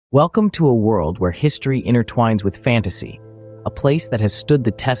Welcome to a world where history intertwines with fantasy, a place that has stood the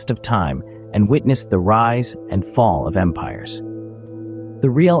test of time and witnessed the rise and fall of empires. The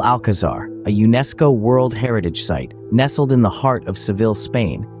Real Alcázar, a UNESCO World Heritage Site nestled in the heart of Seville,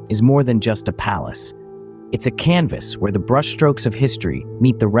 Spain, is more than just a palace. It's a canvas where the brushstrokes of history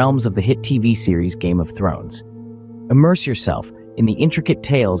meet the realms of the hit TV series Game of Thrones. Immerse yourself in the intricate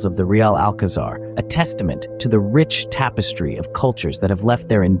tales of the Real Alcázar, a testament to the rich tapestry of cultures that have left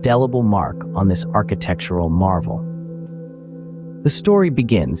their indelible mark on this architectural marvel. The story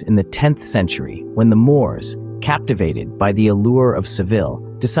begins in the 10th century when the Moors, captivated by the allure of Seville,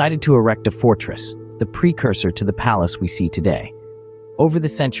 decided to erect a fortress, the precursor to the palace we see today. Over the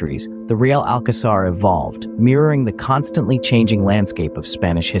centuries, the Real Alcázar evolved, mirroring the constantly changing landscape of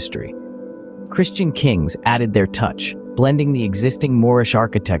Spanish history. Christian kings added their touch, blending the existing Moorish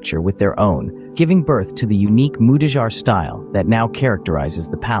architecture with their own, giving birth to the unique Mudéjar style that now characterizes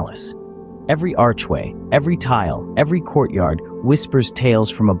the palace. Every archway, every tile, every courtyard whispers tales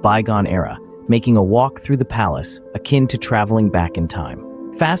from a bygone era, making a walk through the palace akin to traveling back in time.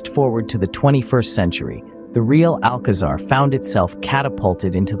 Fast forward to the 21st century, the Real Alcázar found itself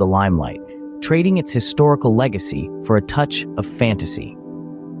catapulted into the limelight, trading its historical legacy for a touch of fantasy.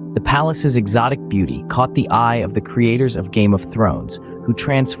 The palace's exotic beauty caught the eye of the creators of Game of Thrones, who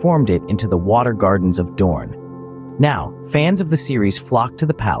transformed it into the Water Gardens of Dorne. Now, fans of the series flock to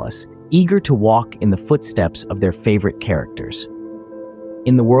the palace, eager to walk in the footsteps of their favorite characters.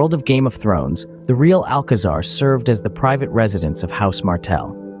 In the world of Game of Thrones, the Real Alcázar served as the private residence of House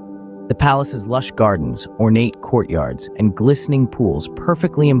Martell. The palace's lush gardens, ornate courtyards, and glistening pools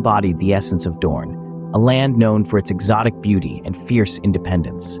perfectly embodied the essence of Dorne, a land known for its exotic beauty and fierce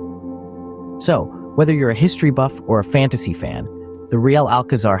independence. So, whether you're a history buff or a fantasy fan, the Real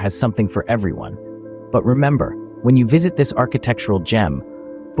Alcázar has something for everyone. But remember, when you visit this architectural gem,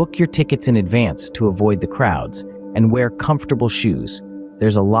 book your tickets in advance to avoid the crowds and wear comfortable shoes.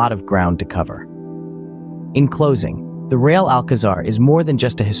 There's a lot of ground to cover. In closing, the Real Alcázar is more than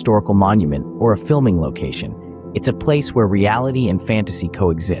just a historical monument or a filming location. It's a place where reality and fantasy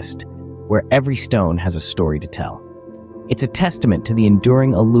coexist, where every stone has a story to tell. It's a testament to the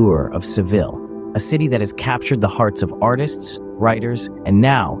enduring allure of Seville, a city that has captured the hearts of artists, writers, and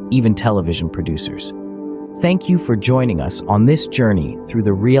now even television producers. Thank you for joining us on this journey through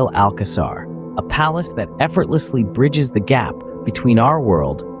the Real Alcázar, a palace that effortlessly bridges the gap between our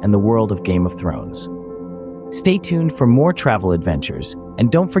world and the world of Game of Thrones. Stay tuned for more travel adventures,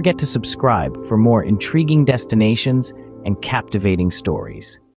 and don't forget to subscribe for more intriguing destinations and captivating stories.